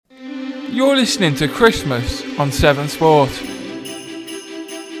You're listening to Christmas on Severn Sport.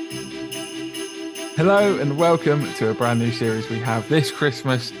 Hello and welcome to a brand new series we have this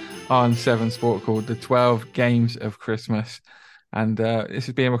Christmas on Severn Sport called the 12 Games of Christmas. And this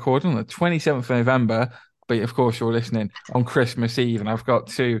is being recorded on the 27th of November, but of course you're listening on Christmas Eve. And I've got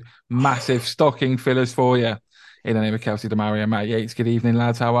two massive stocking fillers for you in the name of Kelsey and Matt Yates. Good evening,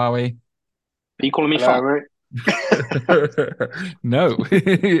 lads. How are we? Are you calling me fat? No.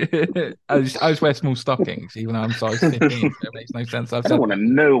 I just wear small stockings, even though I'm size 15, so it makes no sense. I don't want to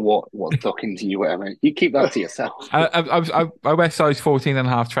know what stockings you wear, mate. You keep that to yourself. I wear size 14 and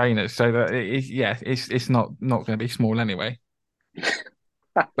a half trainers, so that it's not going to be small anyway.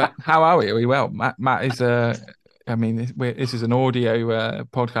 But how are we? Are we well? Matt is this is an audio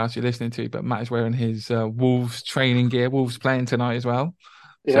podcast you're listening to, but Matt is wearing his Wolves training gear. Wolves playing tonight as well.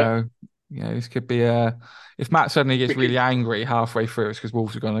 Yeah. So, this could be if Matt suddenly gets really angry halfway through, it's because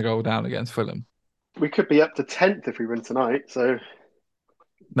Wolves are going to go down against Fulham. We could be up to 10th if we win tonight, so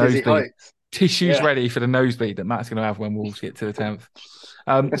nosebleed. Tissues ready for the nosebleed that Matt's going to have when Wolves get to the 10th.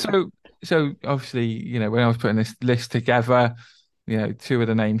 So obviously, when I was putting this list together, two of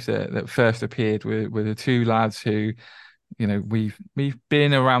the names that first appeared were the two lads who, we've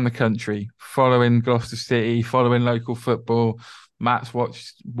been around the country following Gloucester City, following local football. Matt's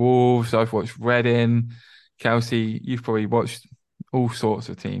watched Wolves, I've watched Reading. Kelsey, you've probably watched all sorts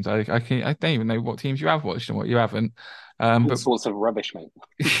of teams. I don't even know what teams you have watched and what you haven't. All sorts of rubbish, mate.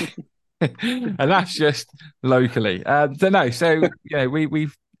 And that's just locally. We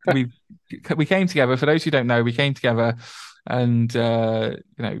came together. For those who don't know, we came together, and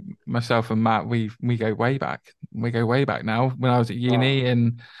myself and Matt, we go way back. We go way back now. When I was at uni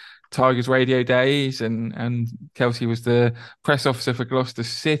in Tigers radio days, and Kelsey was the press officer for Gloucester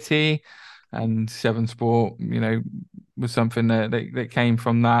City, and Severn Sport, was something that came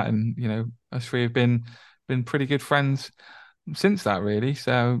from that, and us three have been pretty good friends since that, really.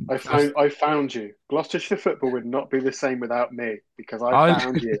 So I found you. Gloucestershire football would not be the same without me, because I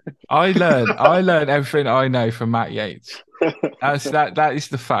found you. I learned everything I know from Matt Yates. That is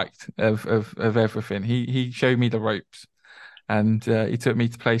the fact of everything. He showed me the ropes, and he took me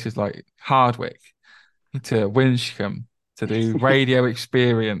to places like Hardwick, to Winchcombe, to do radio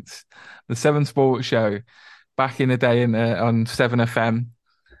experience, the Severn Sport show back in the day on 7FM.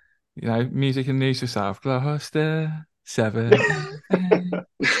 Music and news for South Gloucester, 7.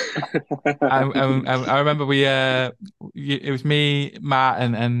 I remember it was me, Matt,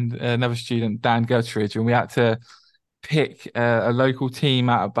 and another student, Dan Guttridge, and we had to pick a local team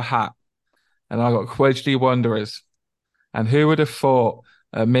out of the hat, and I got Quedgley Wanderers. And who would have thought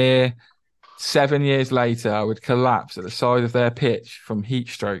a mere 7 years later I would collapse at the side of their pitch from heat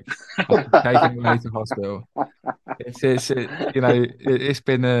stroke, taken away to hospital. It's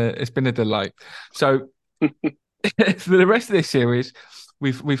been a delight. So for the rest of this series,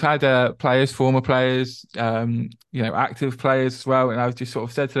 we've had players, former players, active players as well, and I've just sort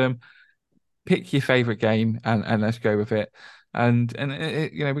of said to them, pick your favourite game and let's go with it. And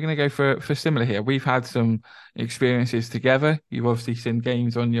we're going to go for similar here. We've had some experiences together. You've obviously seen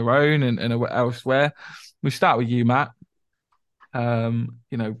games on your own and elsewhere. We start with you, Matt.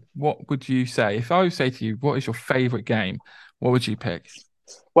 What would you say if I would say to you, what is your favourite game? What would you pick?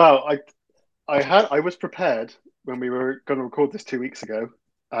 Well, I was prepared when we were going to record this 2 weeks ago,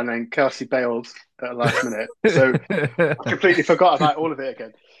 and then Kelsey bailed at the last minute, so I completely forgot about all of it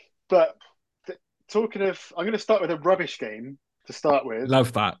again. But talking of, I'm going to start with a rubbish game to start with.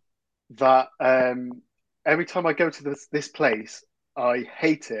 Love that. That every time I go to this place, I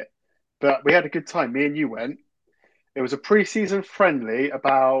hate it. But we had a good time. Me and you went. It was a pre-season friendly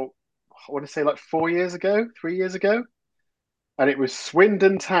about, I want to say like 3 years ago. And it was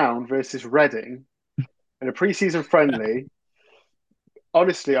Swindon Town versus Reading in a pre-season friendly.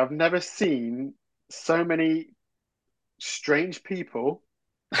 Honestly, I've never seen so many strange people.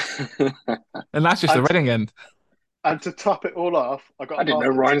 And that's just the Reading end. And to top it all off, I didn't know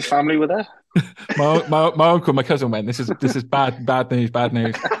Ryan's family were there. my uncle, my cousin went. This is bad news.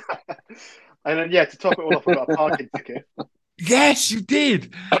 And then to top it all off, I got a parking ticket. Yes, you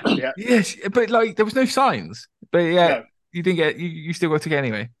did. Yeah. Yes, but there was no signs. But no. You didn't get. You still got a ticket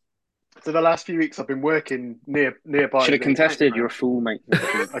anyway. So the last few weeks I've been working nearby. Should have contested. You're a fool, mate.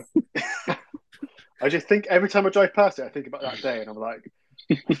 I just think every time I drive past it, I think about that day, and I'm like,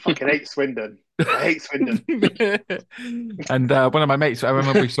 I fucking hate Swindon. I hate Swindon. And one of my mates, I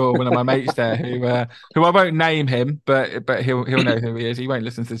remember we saw one of my mates there who I won't name him, but he'll know who he is. He won't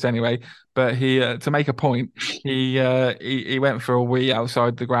listen to this anyway. But he to make a point, he went for a wee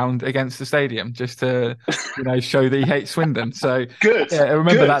outside the ground against the stadium just to show that he hates Swindon. So good. Yeah, I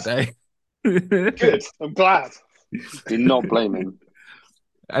remember that day. Good. I'm glad. Do not blame him.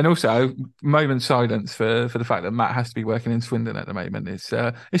 And also, moment silence for the fact that Matt has to be working in Swindon at the moment. It's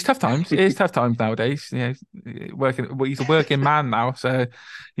tough times. It is tough times nowadays. Working. Well, he's a working man now, so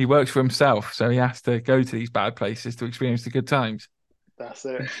he works for himself. So he has to go to these bad places to experience the good times. That's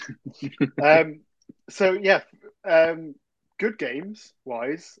it. Um, so yeah, good games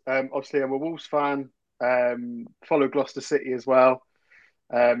wise. Obviously, I'm a Wolves fan. Follow Gloucester City as well.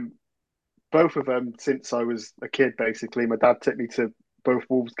 Um, both of them since I was a kid. Basically, my dad took me to both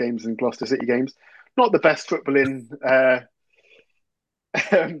Wolves games and Gloucester City games. Not the best footballing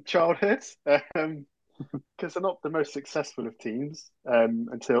childhood, because they're not the most successful of teams.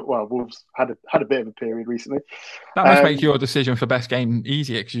 Until Wolves had a bit of a period recently. That must make your decision for best game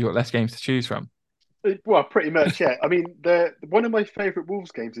easier because you've got less games to choose from. Well, pretty much, yeah. I mean, the one of my favourite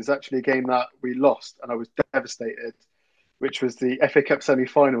Wolves games is actually a game that we lost, and I was devastated, which was the FA Cup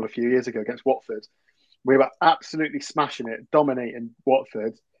semi-final a few years ago against Watford. We were absolutely smashing it, dominating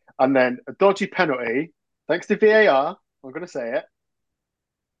Watford, and then a dodgy penalty, thanks to VAR. I'm going to say it,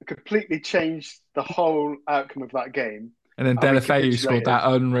 completely changed the whole outcome of that game. And then And we Delafeu scored capitulated.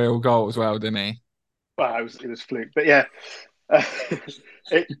 that unreal goal as well, didn't he? Well, it was fluke, but yeah, uh,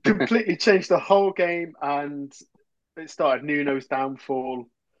 it completely changed the whole game, and it started Nuno's downfall.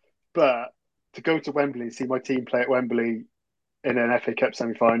 But to go to Wembley and see my team play at Wembley in an FA Cup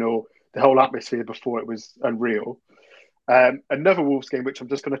semi-final, the whole atmosphere before it was unreal. Another Wolves game, which I'm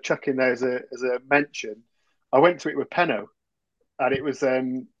just going to chuck in there as a mention. I went to it with Penno, and it was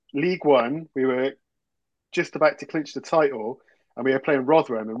League One. We were just about to clinch the title, and we were playing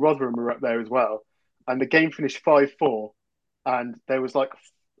Rotherham, and Rotherham were up there as well. And the game finished 5-4, and there was like,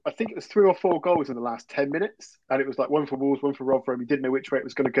 I think it was 3 or 4 goals in the last 10 minutes, and it was like one for Wolves, one for Rotherham. You didn't know which way it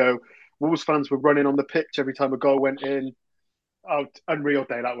was going to go. Wolves fans were running on the pitch every time a goal went in. Oh, unreal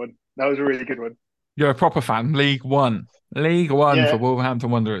day that one. That was a really good one. You're a proper fan. League One. League One for Yeah,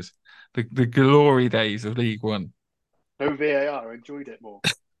 Wolverhampton Wanderers. The glory days of League One. no VAR. I enjoyed it more.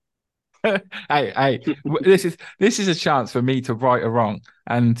 Hey, this is a chance for me to right a wrong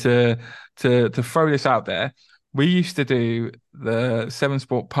and to throw this out there. We used to do the Severn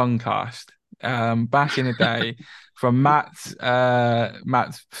Sport Punkcast back in the day from Matt's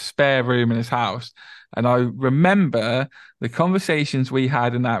spare room in his house. And I remember the conversations we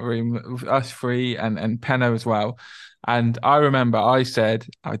had in that room with us three and Penno as well. And I remember I said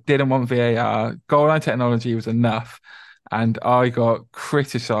I didn't want VAR. Goal line technology was enough. And I got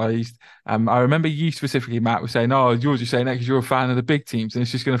criticised. I remember you specifically, Matt, was saying, "Oh, you're just saying that because you're a fan of the big teams, and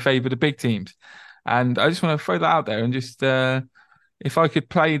it's just going to favour the big teams." And I just want to throw that out there and just, if I could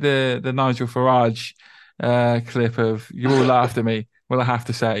play the Nigel Farage clip of "You all laughed at me," well, I have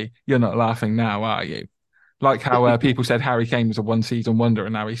to say, you're not laughing now, are you? Like how people said Harry Kane was a one-season wonder,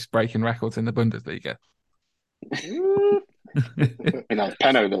 and now he's breaking records in the Bundesliga. It's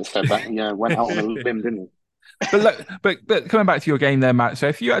Penno that said that. Yeah, went out on a limb, didn't he? But look, but coming back to your game there, Matt. So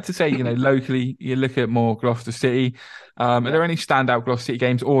if you had to say, locally, you look at more Gloucester City. Are there any standout Gloucester City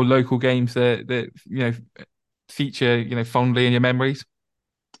games or local games that feature fondly in your memories?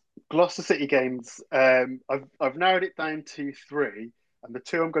 Gloucester City games. I've narrowed it down to three, and the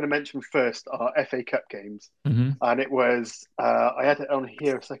two I'm going to mention first are FA Cup games. Mm-hmm. And it was I had it on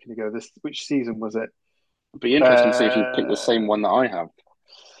here a second ago. Which season was it? It'd be interesting to see if you pick the same one that I have.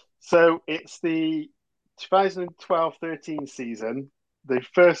 So it's the 2012-13 season. The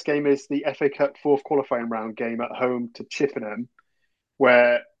first game is the FA Cup fourth qualifying round game at home to Chippenham,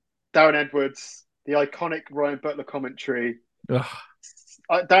 where Darren Edwards, the iconic Ryan Butler commentary, Ugh.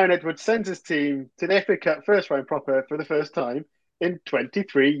 Darren Edwards sends his team to the FA Cup first round proper for the first time in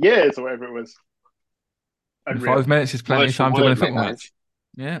 23 years or whatever it was. And Unreal. 5 minutes is plenty Word of for time to win a word, mate, football that match. is.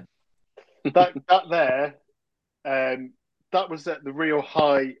 Yeah. That there, that was at the real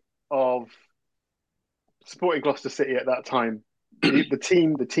high of supporting Gloucester City at that time.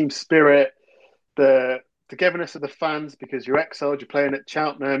 The team spirit, the togetherness of the fans because you're exiled, you're playing at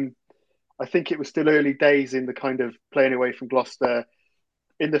Cheltenham. I think it was still early days in the kind of playing away from Gloucester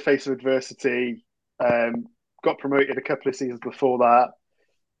in the face of adversity. Got promoted a couple of seasons before that,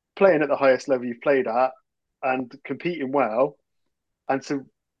 playing at the highest level you've played at and competing well. And so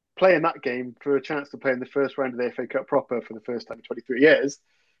playing that game for a chance to play in the first round of the FA Cup proper for the first time in 23 years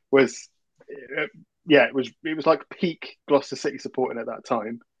was, it was like peak Gloucester City supporting at that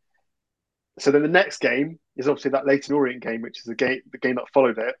time. So then the next game is obviously that Leyton Orient game, which is the game that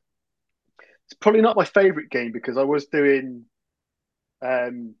followed it. It's probably not my favourite game because I was doing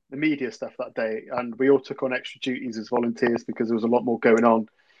the media stuff that day, and we all took on extra duties as volunteers because there was a lot more going on.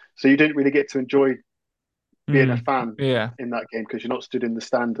 So you didn't really get to enjoy being a fan Yeah. in that game because you're not stood in the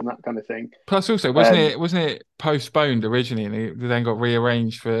stand and that kind of thing. Plus, also, wasn't it postponed originally, and it then got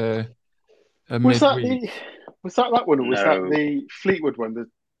rearranged for a Was that midweek? that one, or was that No, the Fleetwood one, the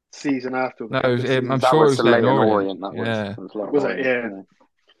season after, No, the couple of seasons? I'm that sure it was was the Leighton Leighton Orient. Orient. That was Yeah. it was Leighton Was it? Orient. Yeah.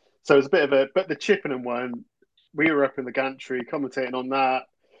 So it was a bit of a, but the Chippenham one, we were up in the gantry commentating on that.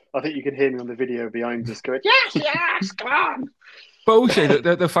 I think you can hear me on the video behind us going, yes, yes, come on. But also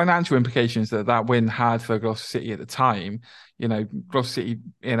the financial implications that win had for Gloucester City at the time, Gloucester City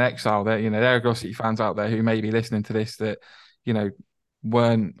in exile, there are Gloucester City fans out there who may be listening to this that, you know,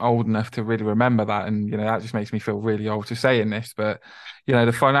 weren't old enough to really remember that. And, that just makes me feel really old to saying this. But,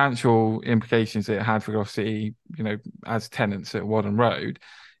 the financial implications it had for Gloucester City, as tenants at Wadham Road,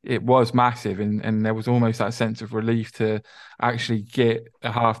 it was massive. And there was almost that sense of relief to actually get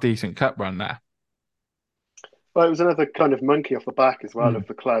a half decent cup run there. Well, it was another kind of monkey off the back as well Mm. of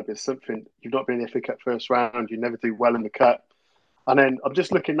the club. It's something you've not been in the FA Cup first round, you never do well in the cup. And then I'm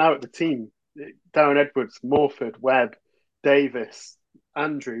just looking now at the team: Darren Edwards, Morford, Webb, Davis,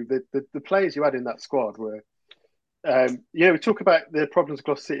 Andrew. The players you had in that squad were, we talk about the problems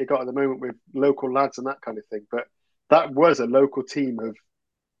Gloucester City got at the moment with local lads and that kind of thing, but that was a local team of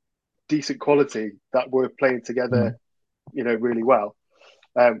decent quality that were playing Mm. together, really well.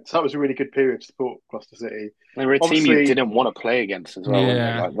 So that was a really good period to support Gloucester City. They were a team you Obviously, didn't want to play against as well, weren't they?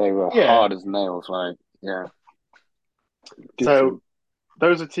 Yeah. Like they were yeah. hard as nails. Like good So team.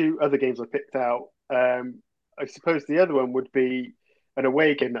 those are two other games I picked out. I suppose the other one would be an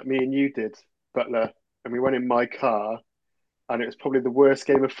away game that me and you did, Butler, and we went in my car, and it was probably the worst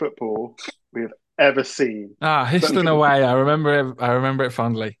game of football we have ever seen. But Histon away. I remember it. I remember it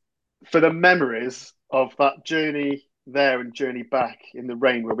fondly. for the memories of that journey there and journey back in the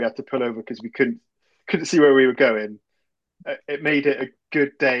rain where we had to pull over because we couldn't see where we were going, it made it a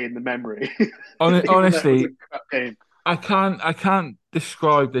good day in the memory. Even though it was a Honestly, crap game. I can't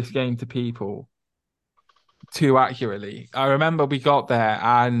describe this game to people too accurately. I remember we got there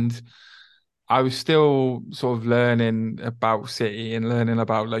and I was still sort of learning about City and learning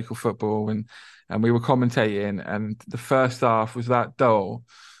about local football and we were commentating and the first half was that dull.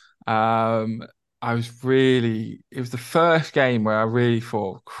 Um, it was the first game where I really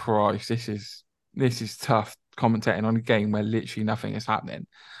thought, Christ, this is tough commentating on a game where literally nothing is happening.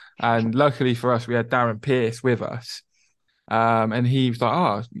 And luckily for us, we had Darren Pierce with us. And he was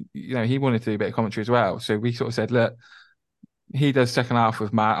like, he wanted to do a bit of commentary as well. So we sort of said, look, he does second half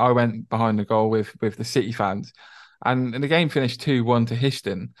with Matt. I went behind the goal with the City fans. And the game finished 2-1 to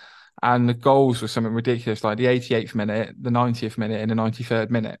Histon. And the goals were something ridiculous, like the 88th minute, the 90th minute, and the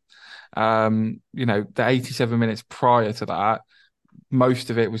 93rd minute. The 87 minutes prior to that, most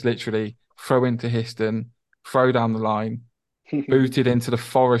of it was literally throw into Histon, throw down the line, booted into the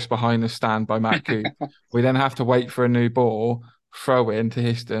forest behind the stand by Matt Coote. We then have to wait for a new ball, throw it into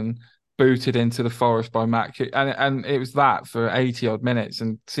Histon, booted into the forest by Matt Coote. And it was that for 80 odd minutes.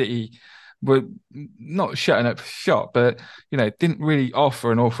 And City were not shutting up shot, but, didn't really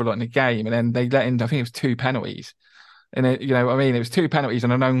offer an awful lot in the game. And then they let in, I think it was 2 penalties. And it was 2 penalties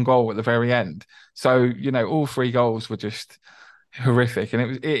and an own goal at the very end. So, all 3 goals were just horrific.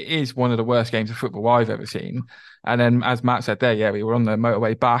 And it is one of the worst games of football I've ever seen. And then, as Matt said there, yeah, we were on the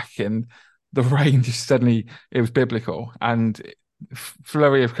motorway back and the rain just suddenly, it was biblical. And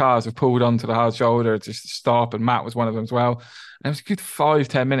flurry of cars have pulled onto the hard shoulder just to stop. And Matt was one of them as well. And it was a good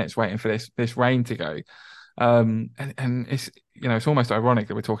 5-10 minutes waiting for this rain to go. And it's almost ironic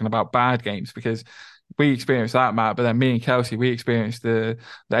that we're talking about bad games because we experienced that, Matt, but then me and Kelsey, we experienced the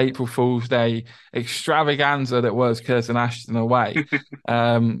April Fool's Day extravaganza that was Curzon Ashton away.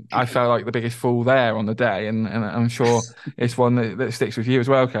 I felt like the biggest fool there on the day, and I'm sure it's one that sticks with you as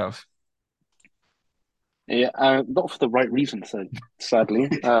well, Kels. Yeah, not for the right reason, so sadly.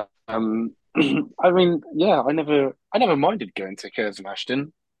 I mean, yeah, I never minded going to Curzon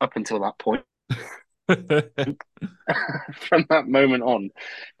Ashton up until that point. From that moment on,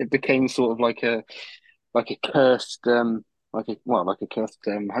 it became sort of like a cursed hunting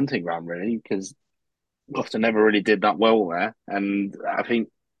ground really because Gloucester never really did that well there, and I think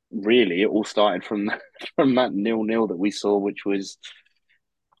really it all started from from that 0-0 that we saw, which was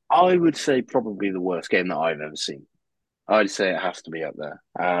I would say probably the worst game that I've ever seen. I'd say it has to be up there.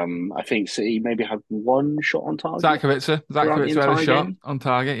 I think City maybe had one shot on target Zakovic throughout the had a entire shot game. on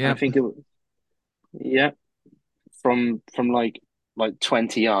target, I yeah. think it was, yeah, from like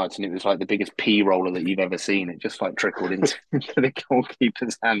 20 yards, and it was like the biggest pea roller that you've ever seen. It just like trickled into the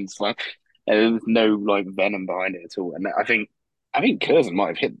goalkeeper's hands. Like there was no like venom behind it at all. And I think Curzon might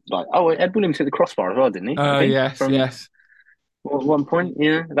have hit Ed Williams hit the crossbar as well, didn't he? I think Yes, from yes. Well, at one point,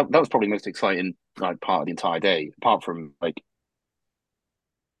 yeah, that was probably the most exciting like part of the entire day, apart from like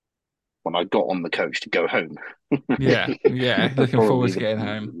when I got on the coach to go home. Yeah, yeah. That's Looking forward probably to the getting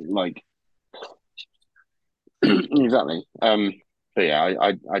home. like exactly. But yeah,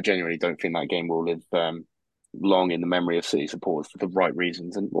 I genuinely don't think that game will live long in the memory of City supporters for the right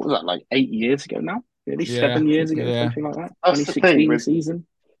reasons. And what was that, like 8 years ago now? At least Yeah, 7 years ago, yeah. something like that. That's the thing 2016 with season.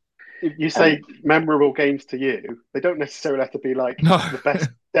 you And say memorable games to you. They don't necessarily have to be like No. the best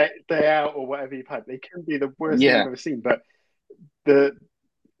day out or whatever you've had. They can be the worst thing you've yeah, ever seen, but the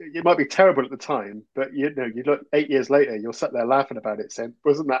it might be terrible at the time, but you know, you look 8 years later, you'll sit there laughing about it, saying,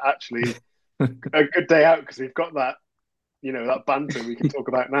 "Wasn't that actually a good day out?" Because we've got that, you know, that banter we can talk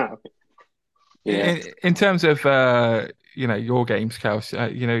about now. yeah. In terms of your games, Kelsey,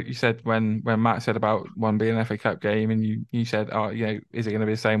 you said when Matt said about one being an FA Cup game, and you said, oh, is it going to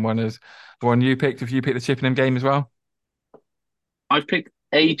be the same one as the one you picked? If you picked the Chippenham game as well? I've picked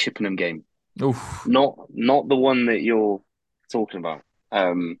a Chippenham game, Oof. not the one that you're talking about.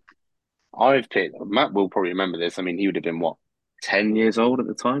 Um, I've picked. Matt will probably remember this. I mean, he would have been what 10 years old at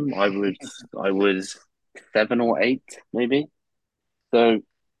the time. I was 7 or 8, maybe. So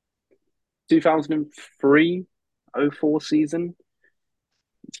 2003, '04 season.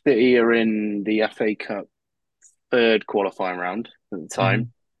 City are in the FA Cup third qualifying round at the time. Hmm.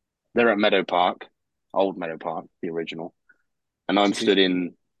 They're at Meadow Park, old Meadow Park, the original, and I'm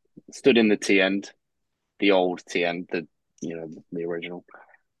Jeez. stood in the T end, the old T end, the original.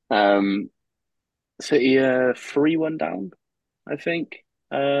 Um, City 3-1 down, I think.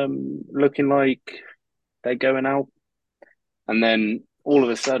 Looking like they're going out, and then all of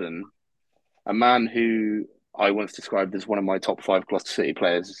a sudden, a man who I once described as one of my top 5 Gloucester City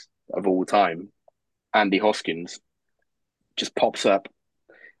players of all time, Andy Hoskins, just pops up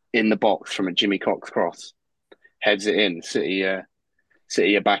in the box from a Jimmy Cox cross, heads it in. City are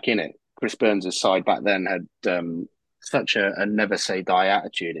back in it. Chris Burns' side back then had such a never say die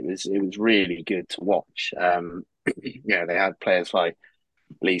attitude. It was really good to watch. They had players like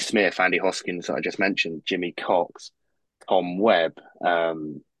Lee Smith, Andy Hoskins that I just mentioned, Jimmy Cox, Tom Webb,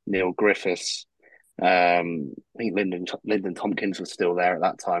 Neil Griffiths. I think Lyndon Tompkins was still there at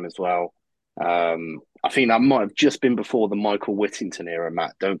that time as well. I think that might have just been before the Michael Whittington era.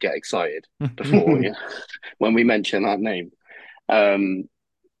 Matt, don't get excited before when we mention that name. Um,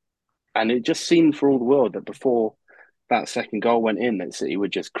 and it just seemed for all the world that before that second goal went in, that City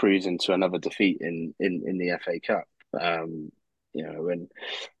would just cruise into another defeat in the FA Cup. And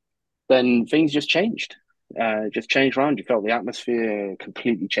then things just changed around. You felt the atmosphere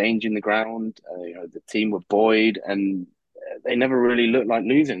completely change in the ground. The team were buoyed, and they never really looked like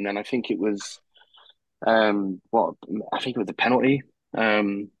losing. And I think it was what I think it was a penalty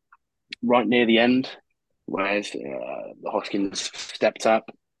right near the end, whereas the Hoskins stepped up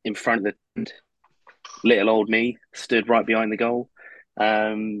in front of the little old me stood right behind the goal.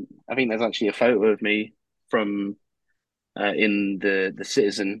 I think there's actually a photo of me from in the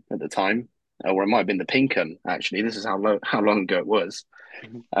Citizen at the time, or it might have been the Pink Un. Actually, this is how long ago it was.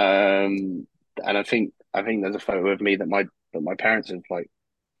 Um, and I think there's a photo of me that my parents have like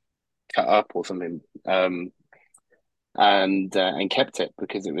cut up or something, and kept it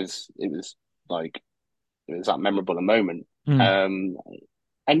because it was like it was that memorable a moment. Mm. Um,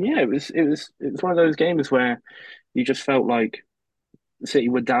 and yeah, it was one of those games where you just felt like City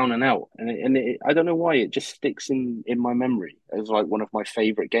were down and out, and I don't know why it just sticks in my memory as like one of my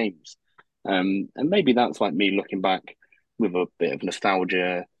favorite games. And maybe that's like me looking back with a bit of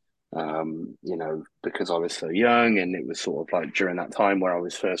nostalgia, because I was so young, and it was sort of like during that time where I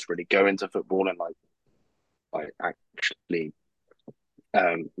was first really going to football and like actually,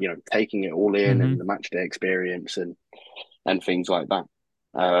 taking it all in and Hmm. the match day experience and things like that.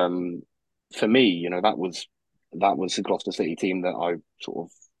 Um, for me, that was the Gloucester City team that I sort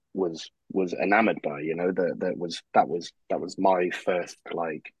of was enamored by. That was my first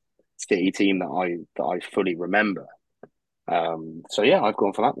like City team that I fully remember. So yeah, I've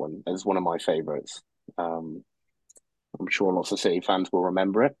gone for that one as one of my favourites. Um, I'm sure lots of City fans will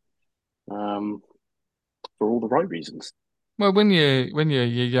remember it um, for all the right reasons. Well, when you're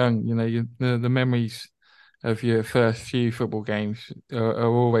young, the memories of your first few football games are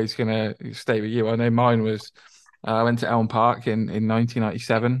always going to stay with you. I know mine was I went to Elm Park in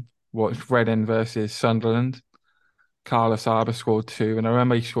 1997, watched Reading versus Sunderland. Carlos Arbor scored two, and I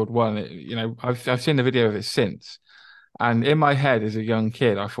remember he scored one. I've seen the video of it since, and in my head as a young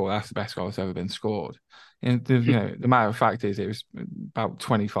kid, I thought that's the best goal that's ever been scored. And the matter of fact is, it was about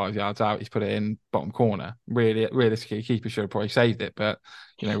 25 yards out. He's put it in bottom corner. Really, realistically, keeper should have probably saved it. But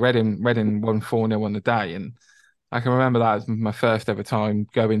Reading won 4-0 on the day, and I can remember that as my first ever time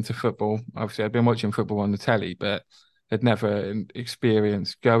going to football. Obviously, I'd been watching football on the telly, but had never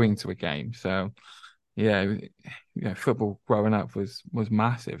experienced going to a game. So, yeah, football growing up was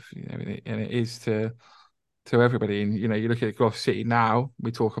massive, and it is to everybody. And you look at Gloucester City now.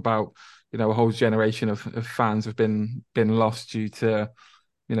 We talk about a whole generation of fans have been lost due to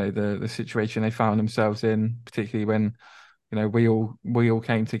the situation they found themselves in, particularly when we all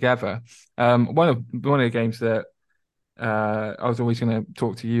came together. One of the games that I was always going to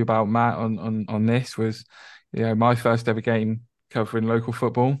talk to you about, Matt, on this was my first ever game covering local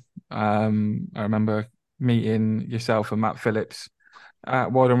football. I remember meeting yourself and Matt Phillips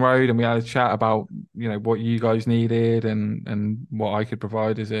at Walden Road, and we had a chat about what you guys needed and what I could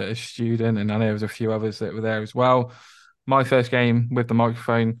provide as a student, and I know there was a few others that were there as well. My first game with the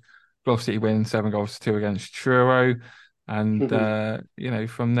microphone, Gloucester City win 7-2 against Truro, and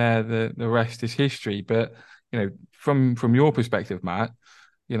from there the rest is history. But from your perspective, Matt,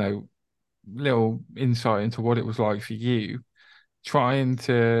 little insight into what it was like for you trying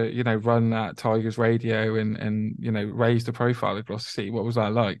to run that Tigers radio and raise the profile of Gloucester City. What was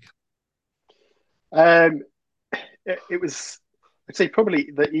that like? Um, it was, I'd say,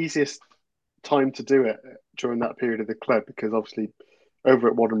 probably the easiest time to do it during that period of the club, because obviously over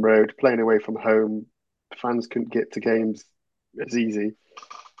at Wadham Road, playing away from home, fans couldn't get to games as easy.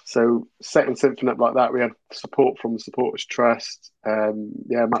 So setting something up like that, we had support from the Supporters Trust.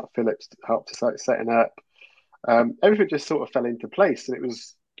 Matt Phillips helped us out setting up. Everything just sort of fell into place, and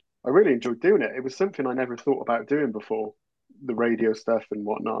I really enjoyed doing it. It was something I never thought about doing before, the radio stuff and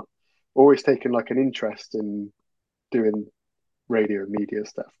whatnot. Always taken like an interest in doing radio and media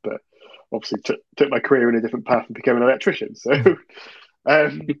stuff, but obviously took my career in a different path and became an electrician. So,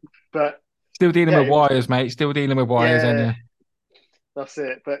 um, but Still dealing yeah, with wires, mate. Still dealing with wires, ain't yeah, you? that's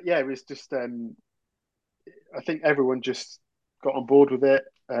it. But yeah, it was just I think everyone just got on board with it.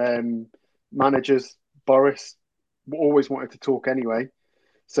 Managers, Boris, always wanted to talk anyway.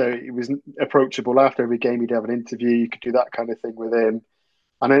 So it was approachable. After every game, he'd have an interview. You could do that kind of thing with him.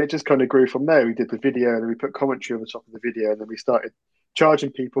 And then it just kind of grew from there. We did the video, and then we put commentary over the top of the video, and then we started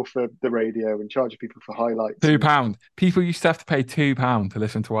charging people for the radio and charging people for highlights. £2. People used to have to pay £2 to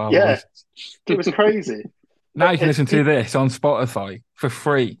listen to our Yeah, voices. it was crazy. Now But you can listen to this on Spotify for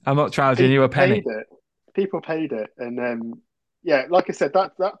free. I'm not charging you people a penny. paid it. People paid it, and yeah, like I said,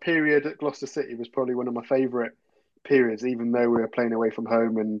 that period at Gloucester City was probably one of my favourite periods, even though we were playing away from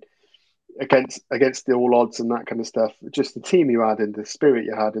home and against the all odds and that kind of stuff. Just the team you had and the spirit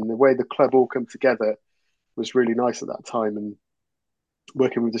you had and the way the club all come together was really nice at that time. And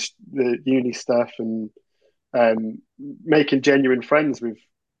working with the uni stuff and making genuine friends with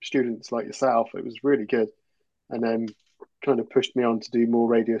students like yourself, it was really good. And then kind of pushed me on to do more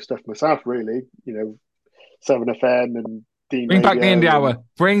radio stuff myself, really. Severn FM and Dean Bring back the Indie Radio. Hour.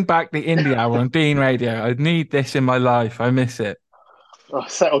 Bring back the Indie Hour on Dean Radio. I need this in my life. I miss it.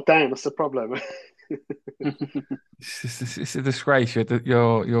 Settled down. That's the problem. It's a disgrace.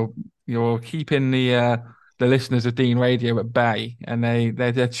 You're keeping the listeners of Dean Radio at bay, and they're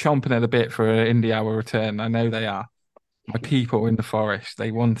chomping at the bit for an Indie Hour return. I know they are. My people in the forest,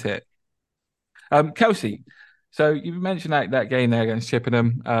 they want it. Kelsey, so you mentioned that game there against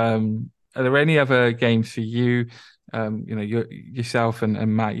Chippenham. Are there any other games for you? Yourself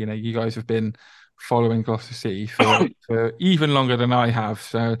and Matt. You guys have been following Gloucester City for even longer than I have.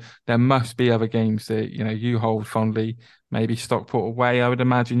 So there must be other games that you hold fondly. Maybe Stockport away. I would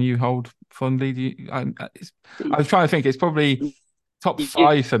imagine you hold fondly. I was trying to think. It's probably top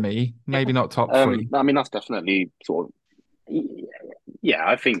five for me. Maybe not top three. I mean, that's definitely sort of, yeah.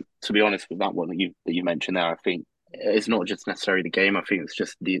 I think, to be honest, with that one that you mentioned there, I think it's not just necessarily the game. I think it's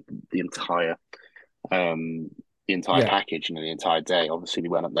just the entire um the entire Yeah. package and the entire day. Obviously, we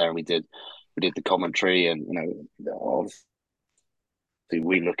went up there and we did the commentary, and obviously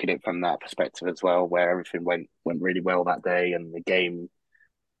we look at it from that perspective as well, where everything went really well that day, and the game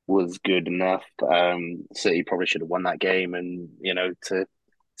was good enough. City probably should have won that game, and to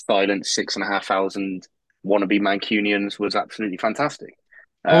silence 6,500 wannabe Mancunians was absolutely fantastic.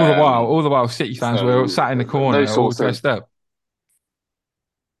 All the while, City fans were So sat in the corner, those all sorts of dressed up.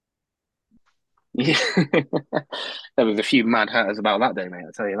 yeah, there was a few mad hatters about that day, mate.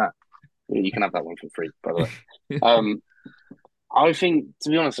 I tell you that. You can have that one for free, by the way. Um, I think, to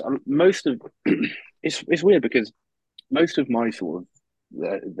be honest, most of it's weird because most of my sort of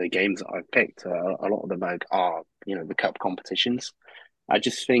the games that I've picked, a lot of them are the cup competitions. I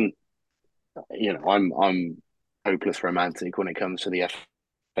just think I'm hopeless romantic when it comes to the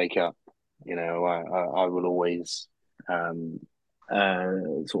FA Cup. I will always sort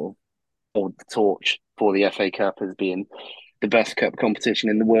of hold the torch for the FA Cup as being the best cup competition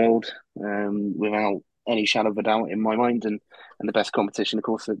in the world, without any shadow of a doubt in my mind, and the best competition, of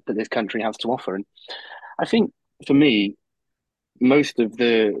course, that this country has to offer. And I think for me, most of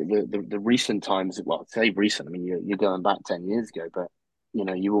the recent times, well, I say recent, I mean, you're going back 10 years ago, but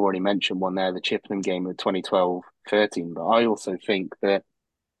you already mentioned one there, the Chippenham game of 2012-13. But I also think that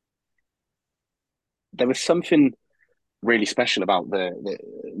there was something really special about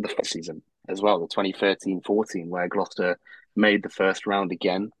the first season as well, the 2013-14, where Gloucester made the first round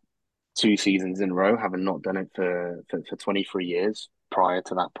again, 2 seasons in a row, having not done it for 23 years prior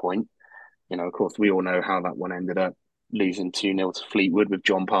to that point. Of course, we all know how that one ended up, losing 2-0 to Fleetwood, with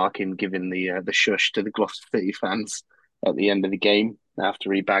John Parkin giving the shush to the Gloucester City fans at the end of the game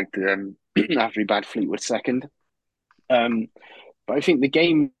after he bagged after he bagged Fleetwood second. But I think the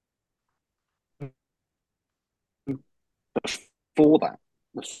game before that,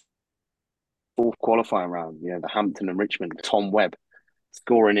 the fourth qualifying round, the Hampton and Richmond, Tom Webb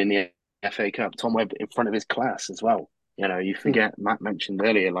scoring in the FA Cup, Tom Webb in front of his class as well. You forget, Matt mentioned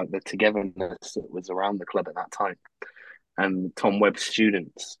earlier, like the togetherness that was around the club at that time. And Tom Webb's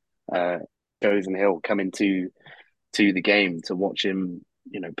students, Chosen Hill, coming to the game to watch him,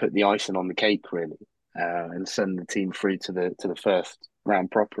 put the icing on the cake, really, and send the team through to the first round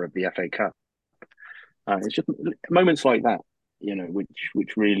proper of the FA Cup. It's just moments like that,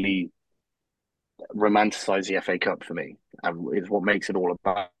 which really romanticize the FA Cup for me, is what makes it all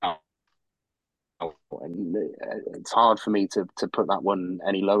about. And it's hard for me to put that one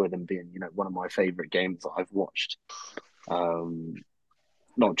any lower than being, one of my favourite games that I've watched.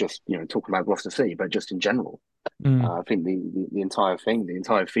 Not just talking about Gloucester City, but just in general. I think the entire thing, the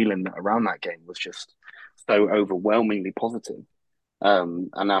entire feeling around that game was just so overwhelmingly positive.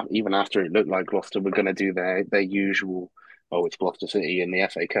 And now, even after it looked like Gloucester were going to do their usual, oh, it's Gloucester City in the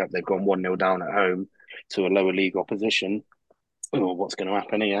FA Cup, they've gone 1-0 down at home to a lower league opposition. Oh, what's going to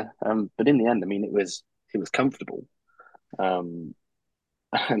happen here? But in the end, I mean, it was comfortable. And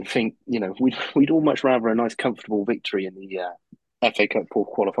I think we'd all much rather a nice comfortable victory in the FA Cup fourth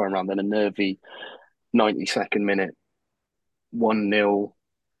qualifying round than a nervy 92nd minute 1-0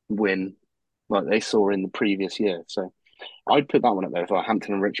 win like they saw in the previous year. So I'd put that one up there as well.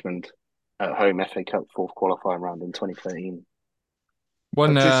 Hampton and Richmond at home, FA Cup fourth qualifying round in 2013.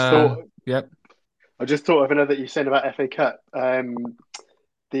 One, yep. I just thought of another you said about FA Cup. The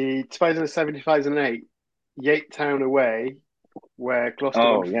 2007-2008 Yates Town away, where Gloucester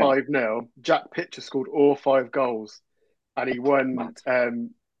won 5-0. Jack Pitcher scored all 5 goals, and he won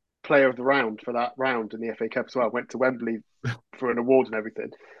Player of the Round for that round in the FA Cup as well. Went to Wembley for an award and everything.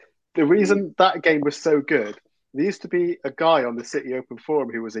 The reason that game was so good, there used to be a guy on the City Open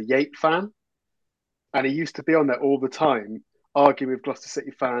Forum who was a Yates fan, and he used to be on there all the time, arguing with Gloucester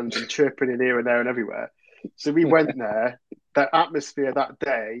City fans and chirping in here and there and everywhere. So we went there. That atmosphere that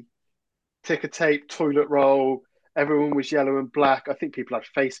day, ticker tape, toilet roll, everyone was yellow and black. I think people had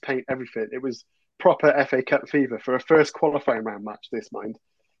face paint, everything. It was proper FA Cup fever for a first qualifying round match, this mind,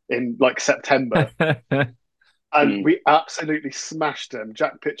 in like September. And we absolutely smashed them.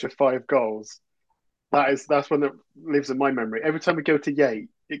 Jack Pitcher 5 goals. That's one that lives in my memory. Every time we go to Yate,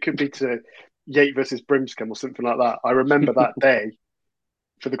 it could be to Yate versus Brimscombe or something like that. I remember that day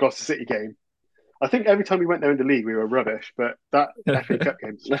for the Gloucester City game. I think every time we went there in the league, we were rubbish, but that FA Cup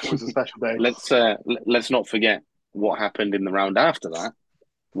game was a special day. Let's not forget what happened in the round after that,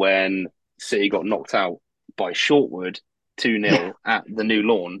 when City got knocked out by Shortwood 2-0 at the New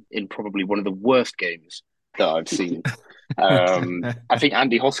Lawn in probably one of the worst games that I've seen. I think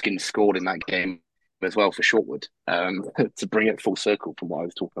Andy Hoskins scored in that game as well for Shortwood, to bring it full circle from what I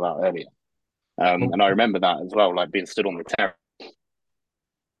was talking about earlier. And I remember that as well, like being stood on the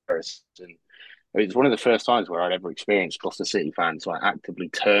terrace, and it was one of the first times where I'd ever experienced Gloucester City fans like actively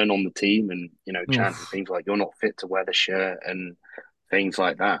turn on the team and chanting things like "You're not fit to wear the shirt" and things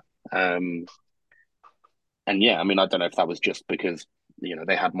like that. And yeah, I mean, I don't know if that was just because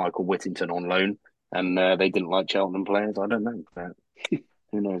they had Michael Whittington on loan and they didn't like Cheltenham players. I don't know, but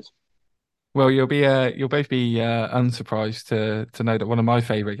who knows? Well, you'll both be unsurprised to know that one of my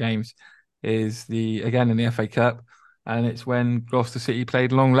favourite games is again in the FA Cup, and it's when Gloucester City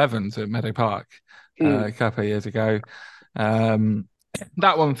played Long Levens at Meadow Park a couple of years ago.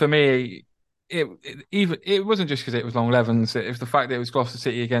 That one for me, it wasn't just because it was Long Levens; it was the fact that it was Gloucester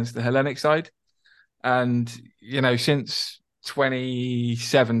City against the Hellenic side, and since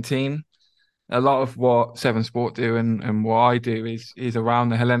 2017. A lot of what Severn Sport do and what I do is around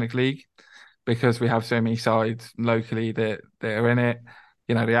the Hellenic League, because we have so many sides locally that are in it.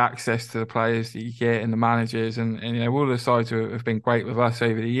 the access to the players that you get and the managers and all the sides who have been great with us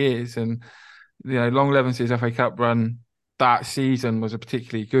over the years. And Long Leven's FA Cup run that season was a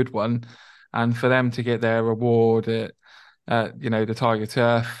particularly good one, and for them to get their reward at the Tiger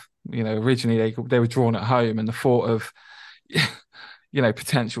Turf, originally they were drawn at home, and the thought of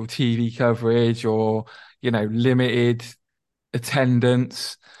potential TV coverage or limited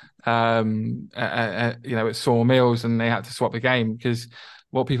attendance at Sawmills, and they had to swap the game because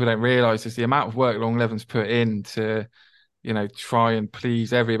what people don't realise is the amount of work Long Leven's put in to try and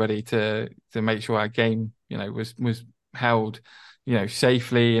please everybody to make sure our game was held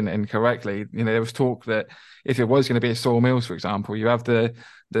safely and correctly. There was talk that if it was going to be at Sawmills, for example, you have the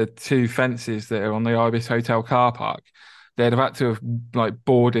two fences that are on the Ibis Hotel car park. They'd have had to have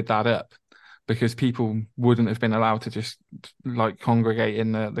boarded that up because people wouldn't have been allowed to just congregate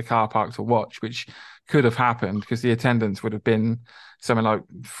in the car park to watch, which could have happened because the attendance would have been something like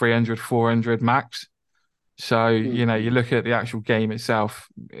 300, 400 max. So, you look at the actual game itself,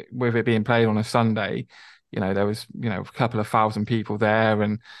 with it being played on a Sunday, there was, a couple of thousand people there.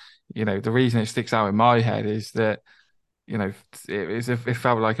 And, the reason it sticks out in my head is that, it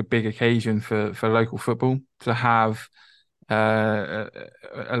felt like a big occasion for local football to have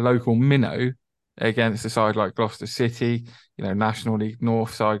a local minnow against a side like Gloucester City, National League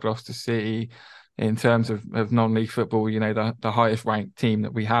North side Gloucester City. In terms of non-league football, the highest ranked team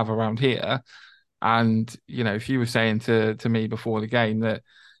that we have around here. And, if you were saying to me before the game that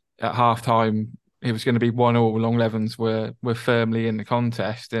at halftime it was going to be 1-1, Long Levens were firmly in the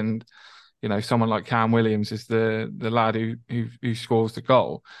contest, and, someone like Cam Williams is the lad who scores the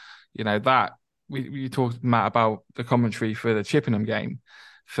goal, that we talked, Matt, about the commentary for the Chippenham game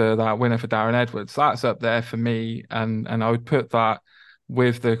for that winner for Darren Edwards. That's up there for me, and I would put that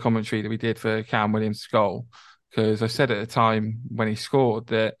with the commentary that we did for Cam Williams' goal, because I said at the time when he scored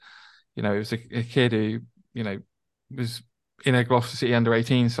that it was a kid who, was in a Gloucester City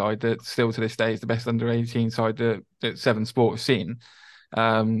under-18 side that still to this day is the best under-18 side that Severn Sport has seen.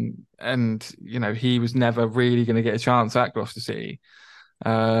 And he was never really going to get a chance at Gloucester City.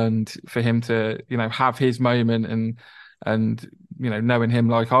 And for him to, have his moment and knowing him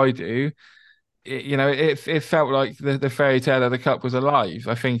like I do, it felt like the fairy tale of the cup was alive.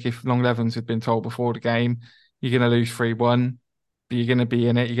 I think if Long Levens had been told before the game, you're going to lose 3-1, but you're going to be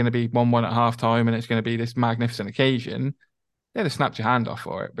in it, you're going to be 1-1 at half time, and it's going to be this magnificent occasion, they'd have snapped your hand off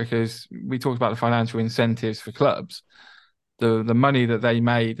for it, because we talked about the financial incentives for clubs. The money that they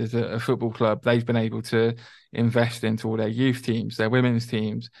made as a football club, they've been able to invest into all their youth teams, their women's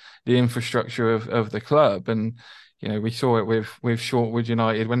teams, the infrastructure of the club. And, we saw it with Shortwood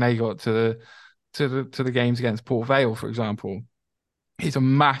United when they got to the games against Port Vale, for example. It's a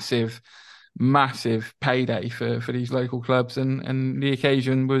massive payday for these local clubs, and the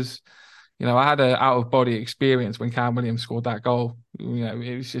occasion was, I had an out of body experience when Cam Williams scored that goal.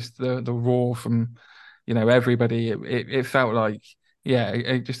 It was just the roar from everybody. It felt like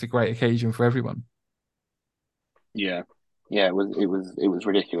just a great occasion for everyone. Yeah, it was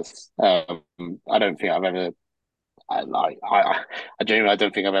ridiculous. I don't think I've ever I genuinely, I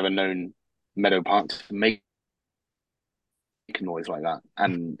don't think I've ever known Meadow Park to make a noise like that,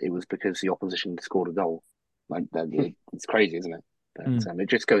 and it was because the opposition scored a goal. It's crazy, isn't it? But it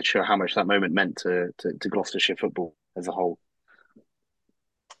just goes to show how much that moment meant to Gloucestershire football as a whole.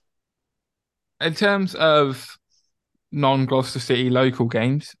 In terms of non-Gloucester City local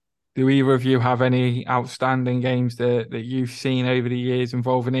games, do either of you have any outstanding games that you've seen over the years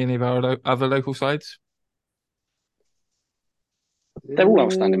involving any of our other local sides? They're all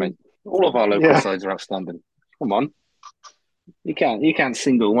outstanding, mate. All of our local sides are outstanding. Come on, you can't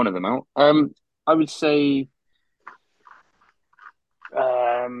single one of them out. I would say,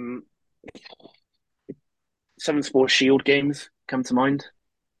 Severn Sport Shield games come to mind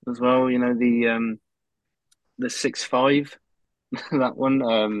as well. The 6-5, that one.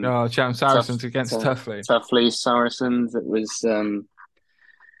 Chatham Saracens against Tuffley. Tuffley Saracens. It was.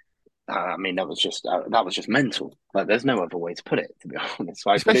 I mean, that was just mental. There's no other way to put it, to be honest.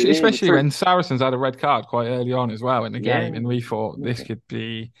 Especially when Saracens had a red card quite early on as well in the game, and we thought this could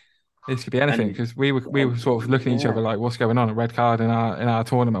be anything, because we were sort of looking at each other like, what's going on? A red card in our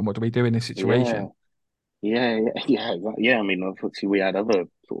tournament? What do we do in this situation? Yeah. I mean, obviously we had other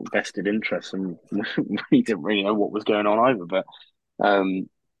sort of vested interests, and we didn't really know what was going on either. But I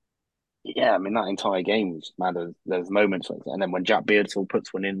mean, that entire game was mad. There's moments like that, and then when Jack Beardsall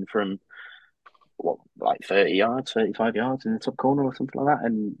puts one in from 30 yards, 35 yards in the top corner or something like that,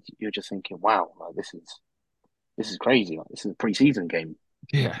 and you're just thinking, wow, this is crazy. This is a pre-season game,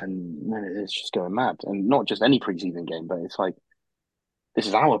 yeah, and it's just going mad. And not just any pre-season game, but it's like this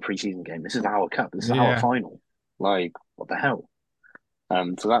is our preseason game. This is our cup. This is our Yeah. final. Like, what the hell?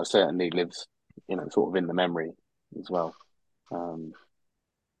 So that certainly lives, sort of in the memory as well. Um,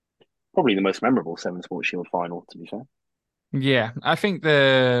 Probably the most memorable Severn Sport Shield final, to be fair. Yeah, I think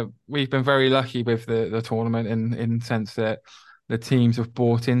we've been very lucky with the tournament in the sense that the teams have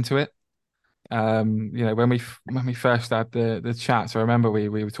bought into it. When we first had the chats, I remember we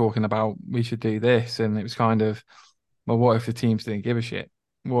were talking about we should do this, and it was kind of, well, what if the teams didn't give a shit?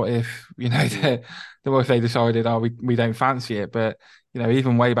 What if Mm. what if they decided, oh, we don't fancy it? But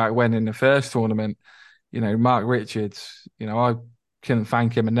even way back when in the first tournament, Mark Richards, I couldn't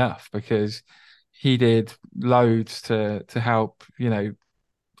thank him enough because he did loads to help,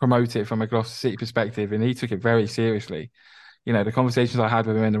 promote it from a Gloucester City perspective, and he took it very seriously. The conversations I had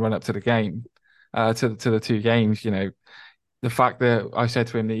with him in the run up to the game, to the two games, the fact that I said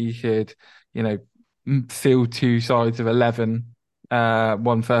to him that he could, you know, field two sides of 11,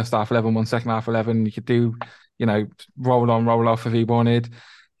 one first half 11, one second half 11. He could do, roll on, roll off if he wanted.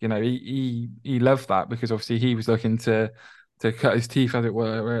 He loved that because obviously he was looking to cut his teeth, as it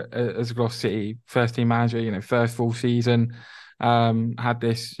were, as a Gloucester City first team manager. First full season, had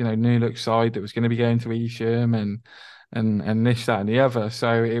this new look side that was going to be going to Evesham and this, that, and the other.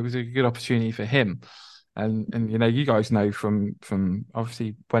 So it was a good opportunity for him. And you guys know from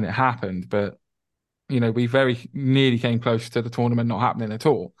obviously when it happened, but we very nearly came close to the tournament not happening at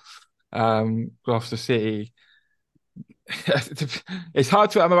all. Gloucester City. It's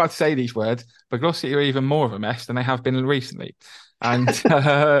hard to. I'm about to say these words, but Gloucester City are even more of a mess than they have been recently. And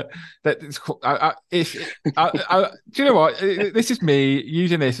do you know what? This is me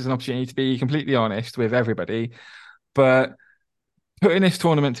using this as an opportunity to be completely honest with everybody. But putting this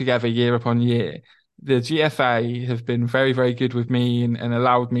tournament together year upon year, the GFA have been very, very good with me and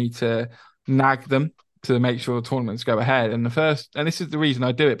allowed me to nag them to make sure the tournaments go ahead. And this is the reason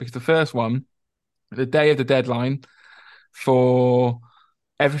I do it, because the first one, the day of the deadline for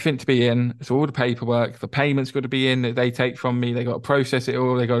everything to be in, so all the paperwork, the payments got to be in that they take from me. They got to process it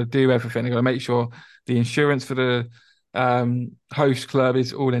all. They got to do everything. They got to make sure the insurance for the host club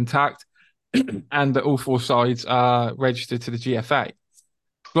is all intact and that all four sides are registered to the GFA.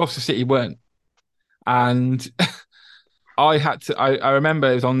 Gloucester City weren't. And I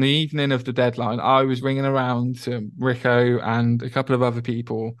remember it was on the evening of the deadline. I was ringing around to Rico and a couple of other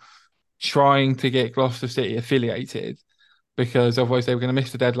people trying to get Gloucester City affiliated because otherwise they were going to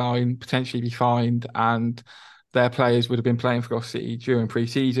miss the deadline, potentially be fined, and their players would have been playing for Gloucester City during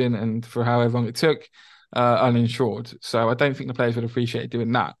pre-season and for however long it took, uninsured. So I don't think the players would appreciate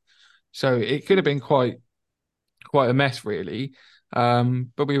doing that. So it could have been quite a mess, really.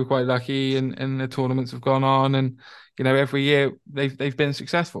 But we were quite lucky, and the tournaments have gone on, and every year they've been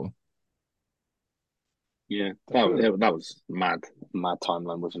successful. Yeah, that was mad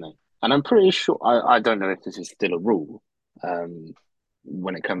timeline, wasn't it? And I'm pretty sure I don't know if this is still a rule,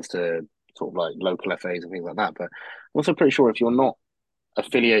 when it comes to sort of like local FAs and things like that. But I'm also pretty sure if you're not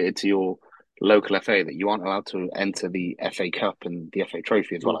affiliated to your local FA, that you aren't allowed to enter the FA Cup and the FA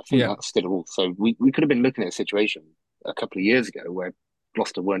Trophy as well. I think Yeah. that's still a rule. So we could have been looking at a situation a couple of years ago where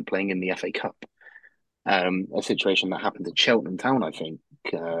Gloucester weren't playing in the FA Cup. A situation that happened at Cheltenham Town, I think.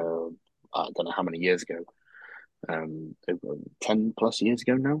 I don't know how many years ago. 10 plus years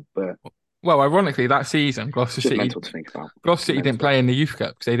ago now, but well, ironically, that season Gloucester just City mental to think about. Gloucester City didn't play in the Youth Cup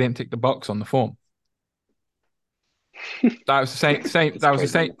because they didn't tick the box on the form. That was the same. That was the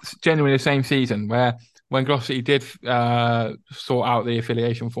same. Genuinely the same season where when Gloucester City did sort out the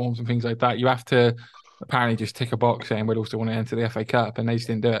affiliation forms and things like that, you have to apparently just tick a box saying we'd also want to enter the FA Cup, and they just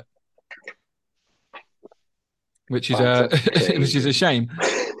didn't do it, which is which is a shame.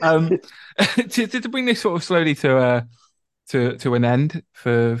 To bring this sort of slowly to an end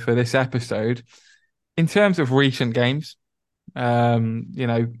for this episode, in terms of recent games, I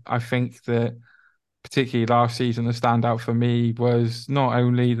think that particularly last season, the standout for me was not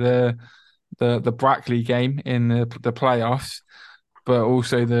only the Brackley game in the playoffs, but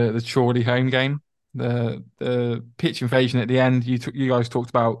also the Chorley home game. The pitch invasion at the end. You guys talked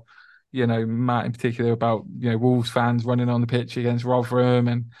about, Matt in particular, about Wolves fans running on the pitch against Rotherham,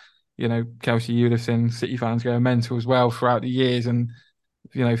 and Kelsey Eulison, City fans going mental as well throughout the years. And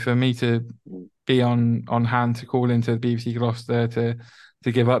for me to be on hand to call into the BBC Gloucester to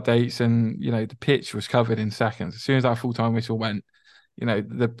give updates, and the pitch was covered in seconds. As soon as that full time whistle went,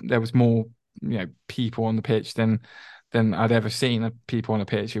 there was more people on the pitch than I'd ever seen of people on a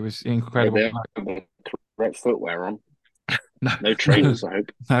pitch. It was incredible. Yeah, they had the correct footwear on. No trainers, I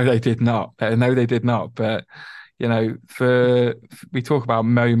hope. No, they did not. No, they did not. But we talk about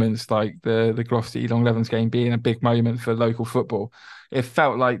moments like the Gloucester Long Levens game being a big moment for local football. it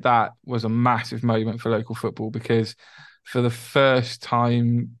felt like that was a massive moment for local football because for the first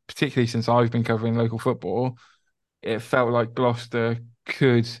time, particularly since I've been covering local football, it felt like Gloucester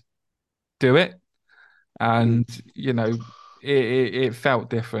could do it. And, it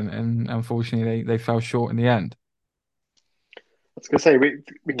felt different. And unfortunately, they fell short in the end. I was going to say,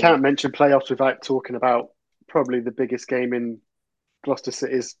 we can't mention playoffs without talking about probably the biggest game in Gloucester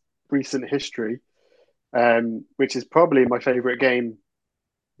City's recent history, which is probably my favourite game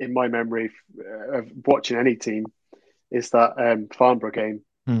in my memory of watching any team, is that Farnborough game,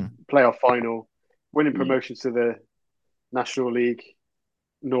 playoff final, winning promotion to the National League,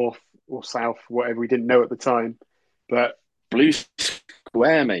 North or South, whatever we didn't know at the time. But Blue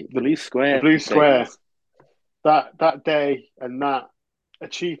Square, mate. The Blue Square. The Blue Square. That day and that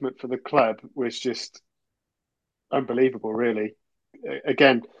achievement for the club was just unbelievable, really.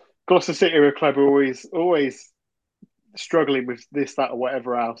 Again, Gloucester City are a club who are always struggling with this, that, or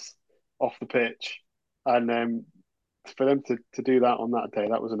whatever else off the pitch. And for them to do that on that day,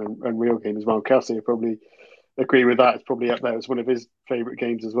 that was an unreal game as well. Kelsey would probably agree with that. It's probably up there as one of his favourite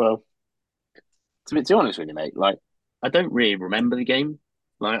games as well. To be honest with you, mate, like, I don't really remember the game.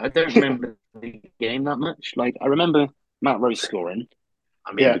 Like, I don't remember the game that much. Like, I remember Matt Rose scoring.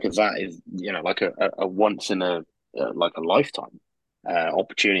 I mean, because that is, like a once in a lifetime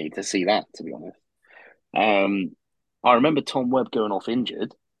opportunity to see that, to be honest. I remember Tom Webb going off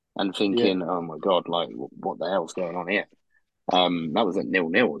injured and thinking, oh my God, like, what the hell's going on here? That was at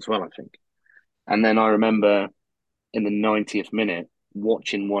 0-0 as well, I think. And then I remember in the 90th minute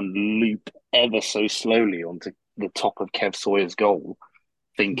watching one loop ever so slowly onto the top of Kev Sawyer's goal,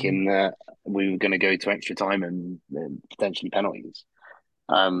 thinking that we were going to go to extra time and potentially penalties.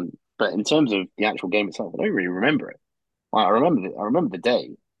 But in terms of the actual game itself, I don't really remember it. I remember the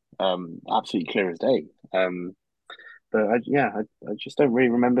day, absolutely clear as day. But I just don't really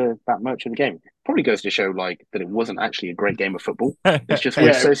remember that much of the game. Probably goes to show like that it wasn't actually a great game of football. It's just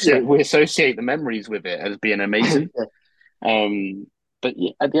we associate the memories with it as being amazing. But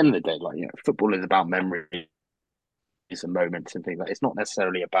at the end of the day, like, football is about memories and moments and things like that. It's not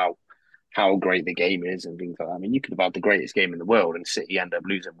necessarily about how great the game is and things like that. I mean, you could have had the greatest game in the world and City end up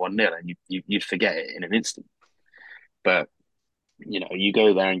losing 1-0 and you'd forget it in an instant. But, you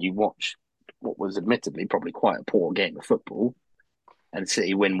go there and you watch what was admittedly probably quite a poor game of football and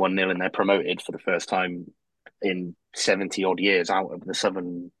City win 1-0 and they're promoted for the first time in 70 odd years out of the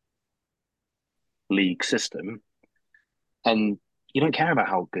Severn League system. And you don't care about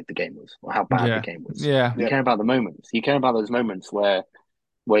how good the game was or how bad the game was. You care about the moments. You care about those moments where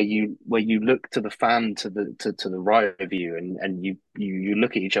you look to the fan to the right of you and you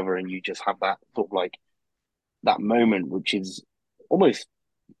look at each other and you just have that sort of like that moment which is almost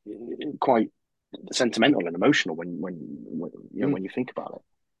quite sentimental and emotional when you think about it.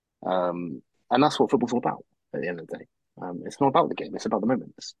 And that's what football's all about at the end of the day. It's not about the game, it's about the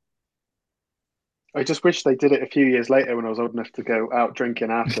moments. I just wish they did it a few years later when I was old enough to go out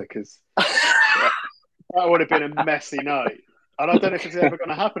drinking after, because that would have been a messy night. And I don't know if it's ever going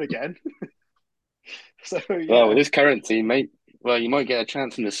to happen again. Well, with this current team, mate, well, you might get a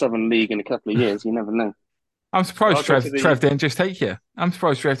chance in the Southern League in a couple of years. You never know. I'm surprised Trev didn't just take you. I'm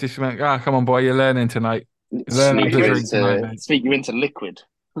surprised Trev just went, come on, boy, you're learning tonight. Sneak you into liquid.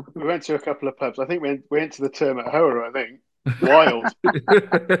 We went to a couple of pubs. I think we went to the term at Hora, I think. Wild.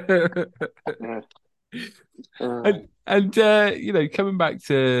 And coming back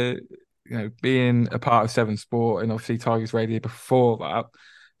to being a part of Severn Sport and obviously Tigers Radio before that,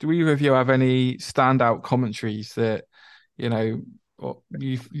 do either of you have any standout commentaries that you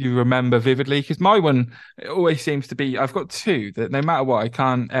remember vividly? Because my one always seems to be, I've got two that no matter what I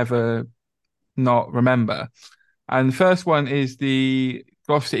can't ever not remember. And the first one is the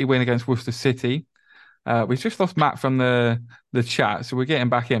Gloucester City win against Worcester City. We've just lost Matt from the chat, so we're getting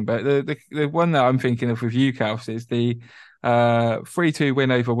back in. But the one that I'm thinking of with you, Kelsey, is the 3-2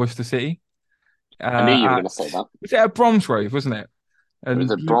 win over Worcester City. I knew you were going to say that. Was it at Bromsgrove, wasn't it? And it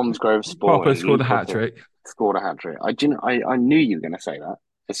was at Bromsgrove Sport. Popper scored a hat-trick. I knew you were going to say that.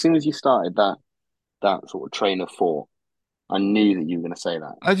 As soon as you started that sort of train of thought, I knew that you were going to say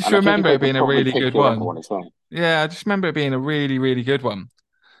that. I just remember it being a really good one. Yeah, I just remember it being a really, really good one.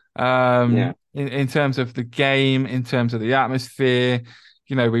 In terms of the game, in terms of the atmosphere,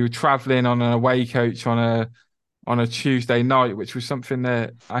 we were traveling on an away coach on a Tuesday night, which was something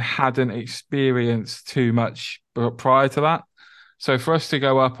that I hadn't experienced too much prior to that. So for us to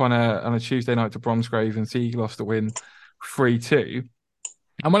go up on a Tuesday night to Bromsgrove and see Gloucester win 3-2,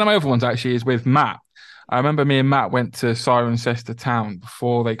 and one of my other ones actually is with Matt. I remember me and Matt went to Cirencester Town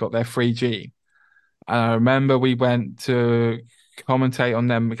before they got their 3G. And I remember we went to commentate on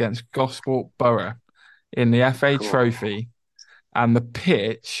them against Gosport Borough in the FA Trophy, and the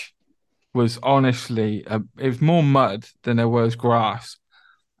pitch was honestly, it was more mud than there was grass.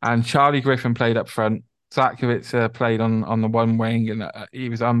 And Charlie Griffin played up front. Zatkovitz played on the one wing, and he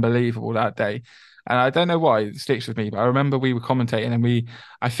was unbelievable that day. And I don't know why it sticks with me, but I remember we were commentating, and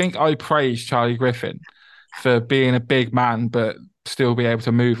I think I praised Charlie Griffin for being a big man, but still be able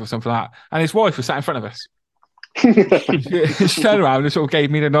to move or something like that. And his wife was sat in front of us. She turned around and sort of gave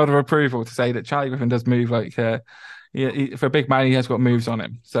me the nod of approval to say that Charlie Griffin does move like, for a big man, he has got moves on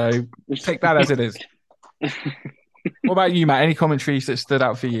him. So take that as it is. What about you, Matt? Any commentaries that stood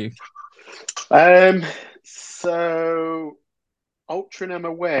out for you? So Altrincham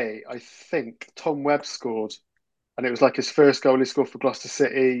away, I think Tom Webb scored, and it was like his first goal he scored for Gloucester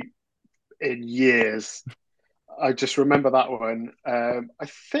City in years. I just remember that one. I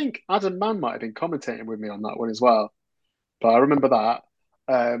think Adam Mann might have been commentating with me on that one as well, but I remember that.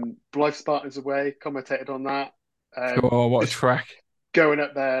 Blythe Spartans away, commentated on that. Oh, what a trek! Going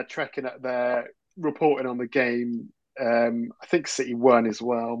up there, trekking up there, reporting on the game. I think City won as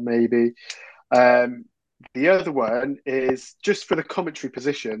well, maybe. The other one is just for the commentary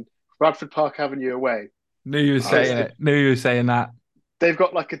position, Bradford Park Avenue away. Knew you were saying it. Knew you were saying that. They've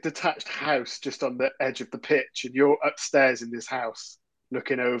got like a detached house just on the edge of the pitch, and you're upstairs in this house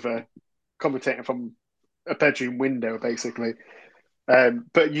looking over, commentating from a bedroom window, basically.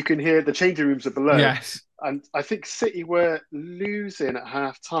 But you can hear the changing rooms are below. Yes. And I think City were losing at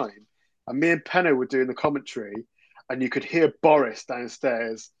half time, and me and Penno were doing the commentary, and you could hear Boris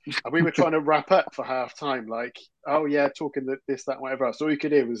downstairs, and we were trying to wrap up for half time, like, oh yeah, talking this, that, whatever else. All you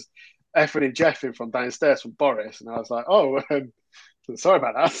could hear was effing and jeffing from downstairs from Boris, and I was like, oh, sorry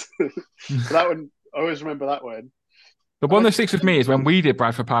about that. So that one, I always remember that one. The one that sticks with me is when we did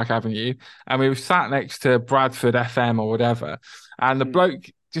Bradford Park Avenue, and we were sat next to Bradford FM or whatever, and the bloke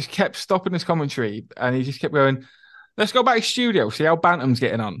just kept stopping his commentary, and he just kept going, let's go back to studio, see how Bantam's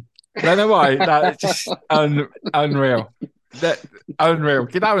getting on. I don't know why. That's just unreal. Unreal.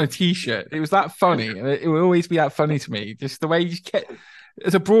 Get that on a t-shirt. It was that funny. And it will always be that funny to me. Just the way you just kept,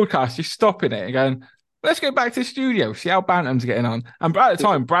 as a broadcast, just stopping it and going, let's go back to the studio, see how Bantam's getting on. And at the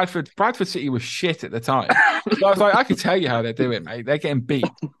time, Bradford City was shit at the time. So I was like, I can tell you how they're doing, mate. They're getting beat.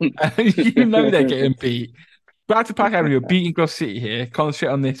 You know they're getting beat. Bradford Park Avenue are beating Gloucester City here.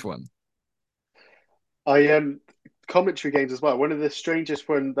 Concentrate on this one. Commentary games as well. One of the strangest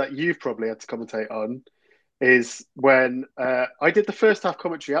one that you've probably had to commentate on is when I did the first half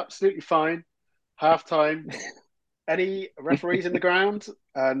commentary absolutely fine. Half time, any referees in the ground,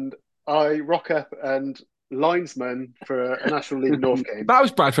 and I rock up and linesman for a National League North game. That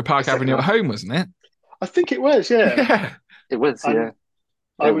was Bradford Park Avenue at home, wasn't it? I think it was, yeah. It was, yeah.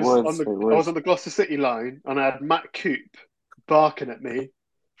 I was on the Gloucester City line, and I had Matt Coop barking at me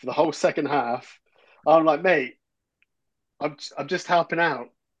for the whole second half. I'm like, mate, I'm just helping out.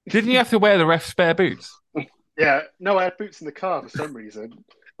 Didn't you have to wear the ref's spare boots? Yeah, no, I had boots in the car for some reason.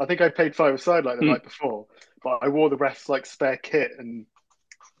 I think I paid 5-a-side like the night before, but I wore the ref's like spare kit, and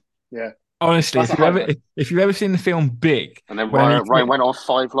yeah. Honestly, if you've ever seen the film Big, and then Ryan went off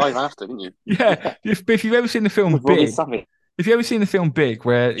 5 Live after, didn't you? Yeah, if you've ever seen the film Big, if you've ever seen the film Big,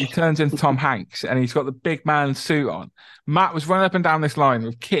 where he turns into Tom Hanks and he's got the big man suit on, Matt was running up and down this line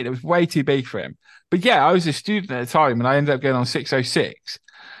with a kid. It was way too big for him. But yeah, I was a student at the time, and I ended up going on 606,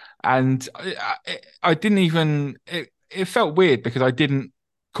 and I didn't even. It felt weird because I didn't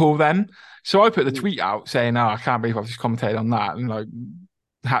call them, so I put the tweet out saying, "Oh, I can't believe I've just commentated on that," and like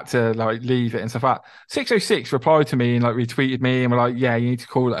had to like leave it and stuff like that. 606 replied to me and like retweeted me and were like, "Yeah, you need to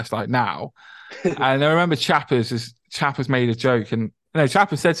call us like now." And I remember Chappers made a joke, and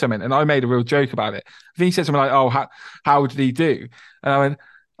Chappers said something, and I made a real joke about it. I think he said something like, "Oh, how did he do?" And I went,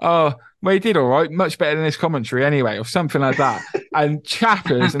 "Oh, well, he did all right, much better than his commentary anyway," or something like that. And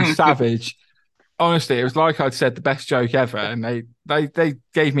Chappers and Savage, honestly, it was like I'd said the best joke ever, and they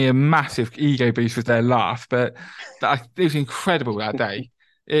gave me a massive ego boost with their laugh. But it was incredible that day.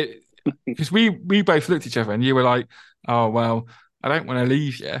 Because we both looked at each other, and you were like, "Oh well, I don't want to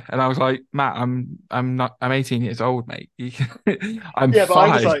leave you," and I was like, "Matt, I'm 18 years old, mate. I'm yeah, but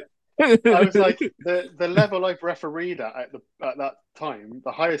 5. I was like the level I've refereed at that time,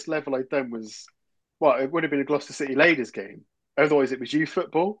 the highest level I'd done was it would have been a Gloucester City Ladies game. Otherwise, it was youth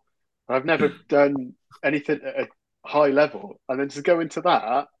football. I've never done anything at a high level, and then to go into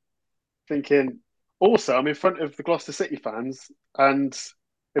that, thinking also I'm in front of the Gloucester City fans and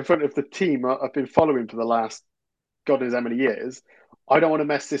in front of the team I've been following for the last God knows how many years. I don't want to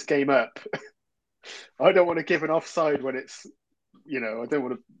mess this game up. I don't want to give an offside when it's, I don't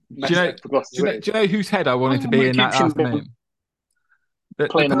want to mess up for Gloucester City. Do you know whose head I wanted to be in that afternoon?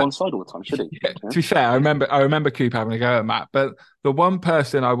 playing him on side all the time, should he? Yeah, to be fair, I remember Coop having a go at Matt, but the one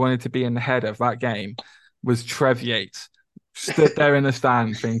person I wanted to be in the head of that game was Trev Yates. Stood there in the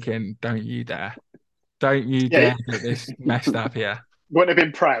stand thinking, don't you dare. Don't you dare get this messed up here. Wouldn't have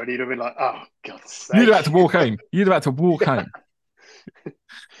been proud. He'd have been like, oh, God's sake. You'd have had to walk home. You'd have had to walk home.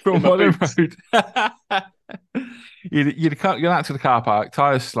 From Modern Road. you'd come out to the car park,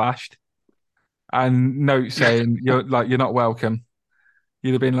 tyres slashed, and notes saying you're not welcome.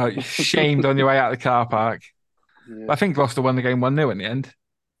 You'd have been like shamed on your way out of the car park. Yeah. But I think Gloucester won the game 1-0 in the end.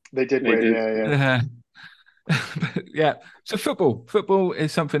 They did win, yeah. Yeah. So football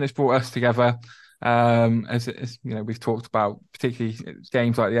is something that's brought us together. As you know, we've talked about, particularly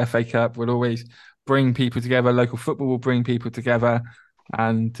games like the FA Cup will always bring people together. Local football will bring people together,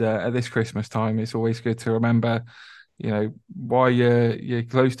 and at this Christmas time, it's always good to remember, you know, why you're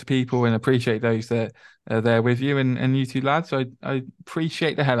close to people and appreciate those that are there with you. And you two lads, I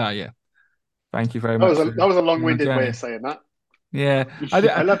appreciate the hell out of you. Thank you very much. That was a long-winded way of saying that. Yeah,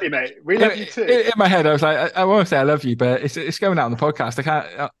 I love you, mate. We love you too. In my head, I was like, I want to say I love you, but it's going out on the podcast. I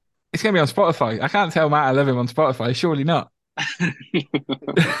can't. It's going to be on Spotify. I can't tell Matt I love him on Spotify. Surely not. Clip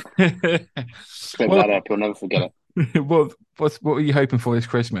that up. You'll never forget it. What are you hoping for this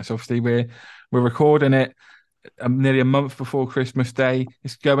Christmas? Obviously, we're recording it nearly a month before Christmas Day.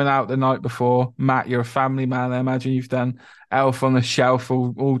 It's going out the night before. Matt, you're a family man. I imagine you've done Elf on the Shelf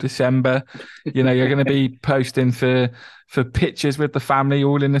all December. You know, you're going to be posting for pictures with the family,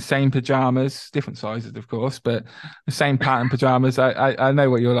 all in the same pajamas, different sizes, of course, but the same pattern pajamas. I know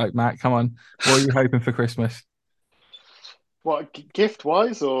what you're like, Matt. Come on. What are you hoping for Christmas? What,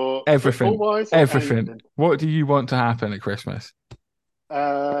 gift-wise or everything? Football-wise or everything. Anything? What do you want to happen at Christmas?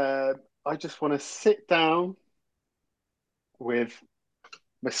 I just want to sit down with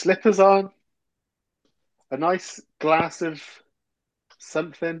my slippers on, a nice glass of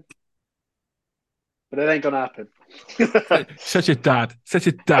something, but it ain't gonna happen. Such a dad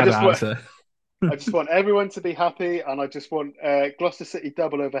answer. I just want everyone to be happy, and I just want Gloucester City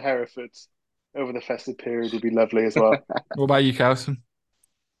double over Hereford over the festive period would be lovely as well. What about you, Kelsey?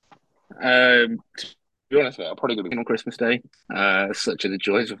 To be honest, I'm probably going to be on Christmas Day. Such are the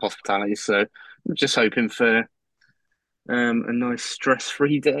joys of hospitality. So I'm just hoping for a nice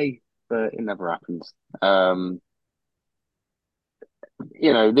stress-free day, but it never happens.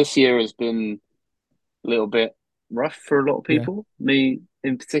 You know, this year has been a little bit rough for a lot of people, me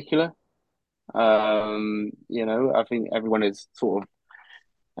in particular. You know, I think everyone has sort of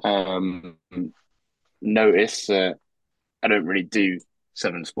noticed that I don't really do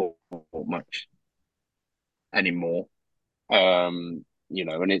Severn Sport much anymore. You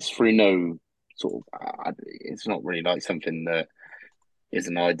know, and it's through no sort of, it's not really like something that is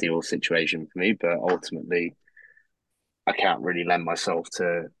an ideal situation for me, but ultimately I can't really lend myself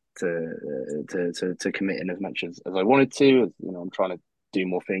to committing as much as I wanted to. You know, I'm trying to do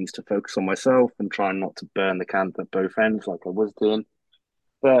more things to focus on myself and trying not to burn the candle at both ends like I was doing.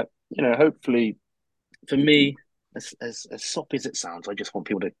 But, you know, hopefully for me, as soppy as it sounds, I just want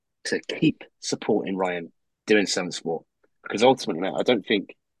people to keep supporting Ryan doing Severn Sport, because ultimately, mate, I don't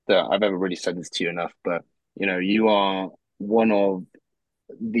think that I've ever really said this to you enough, but, you know, you are one of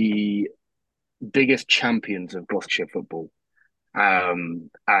the biggest champions of Gloucestershire football.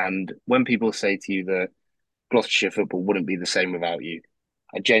 And when people say to you that Gloucestershire football wouldn't be the same without you,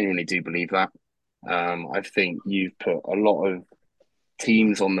 I genuinely do believe that. I think you've put a lot of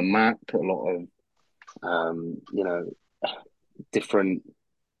teams on the map, put a lot of you know, different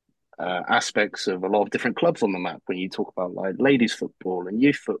aspects of a lot of different clubs on the map when you talk about like ladies football and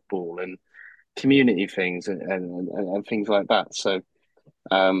youth football and community things and things like that. So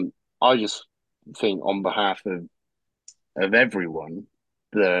I just think on behalf of everyone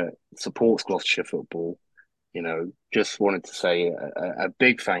that supports Gloucestershire football, you know, just wanted to say a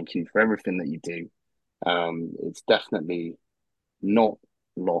big thank you for everything that you do. It's definitely not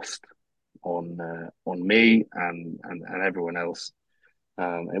lost on me and everyone else.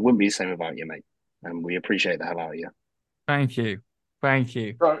 It wouldn't be the same without you, mate. And we appreciate the hell out of you. Thank you.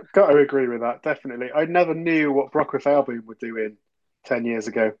 Right, got to agree with that, definitely. I never knew what Brockworth Albion were doing 10 years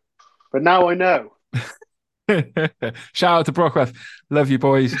ago, but now I know. Shout out to Brockworth. Love you,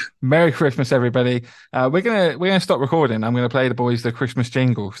 boys. Merry Christmas, everybody. We're gonna stop recording. I'm gonna play the boys the Christmas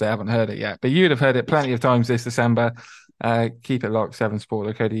jingle because they haven't heard it yet, but you'd have heard it plenty of times this December. Keep it locked,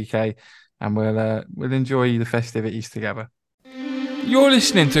 severnsport.co.uk, and we'll enjoy the festivities together. You're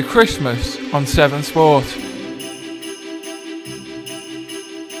listening to Christmas on Severn Sport.